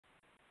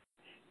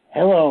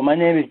Hello, my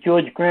name is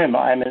George Grimm.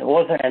 I'm an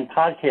author and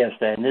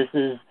podcaster, and this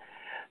is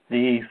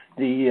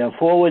the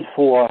forward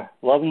for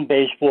Loving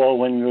Baseball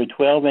When We Were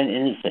 12 and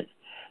Innocent.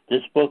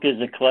 This book is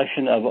a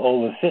collection of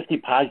over 50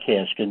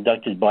 podcasts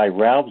conducted by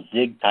Ralph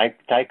Zig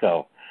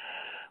Tyko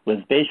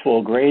with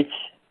baseball greats,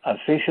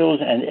 officials,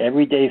 and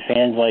everyday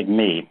fans like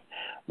me.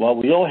 What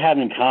we all have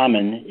in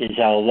common is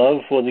our love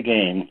for the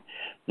game,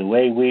 the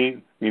way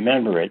we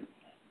remember it,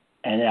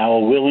 and our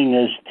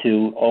willingness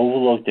to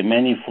overlook the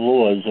many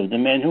flaws of the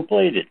men who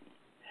played it.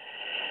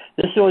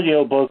 This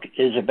audiobook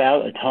is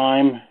about a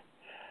time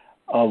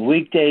of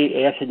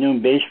weekday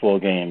afternoon baseball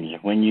games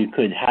when you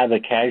could have a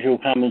casual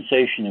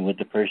conversation with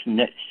the person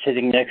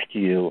sitting next to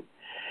you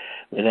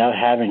without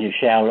having to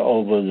shout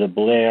over the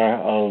blare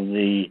of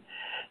the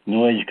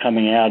noise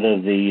coming out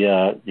of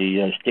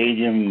the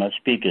stadium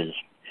speakers.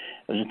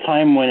 It was a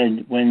time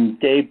when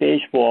day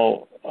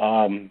baseball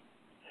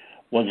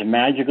was a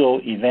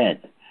magical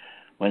event,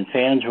 when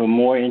fans were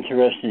more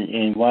interested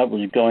in what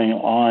was going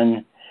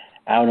on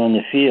out on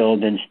the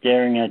field than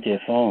staring at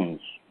their phones.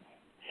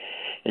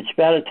 It's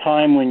about a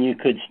time when you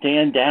could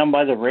stand down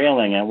by the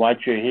railing and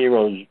watch your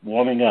heroes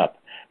warming up,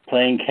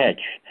 playing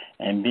catch,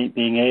 and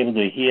being able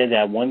to hear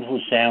that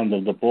wonderful sound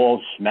of the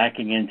ball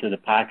smacking into the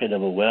pocket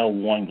of a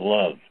well-worn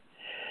glove.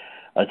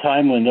 A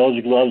time when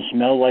those gloves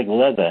smelled like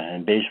leather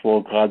and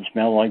baseball cards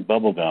smelled like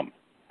bubble gum.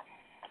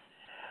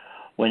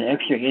 When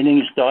extra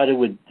innings started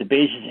with the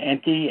bases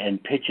empty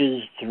and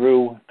pitchers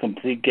threw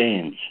complete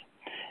games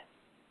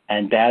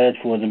and batted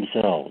for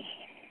themselves.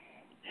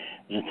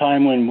 It was a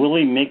time when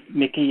Willie,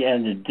 Mickey,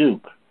 and the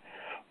Duke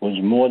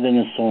was more than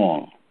a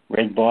song.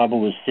 Red Barber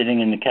was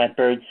sitting in the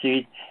catbird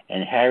seat,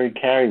 and Harry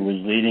Carey was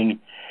leading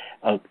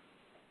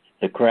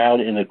the crowd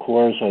in the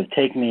chorus of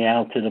 "Take Me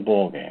Out to the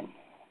Ball Game."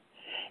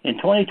 In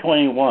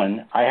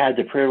 2021, I had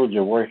the privilege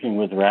of working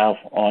with Ralph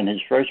on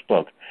his first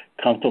book,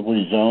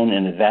 Comfortably Zoned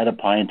in Nevada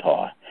Pine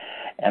Tar.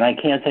 And I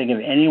can't think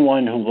of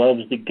anyone who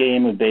loves the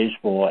game of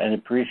baseball and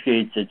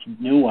appreciates its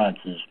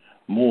nuances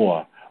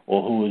more,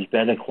 or who is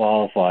better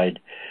qualified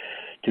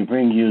to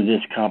bring you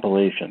this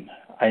compilation.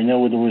 I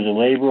know it was a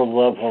labor of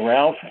love for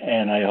Ralph,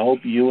 and I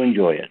hope you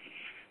enjoy it.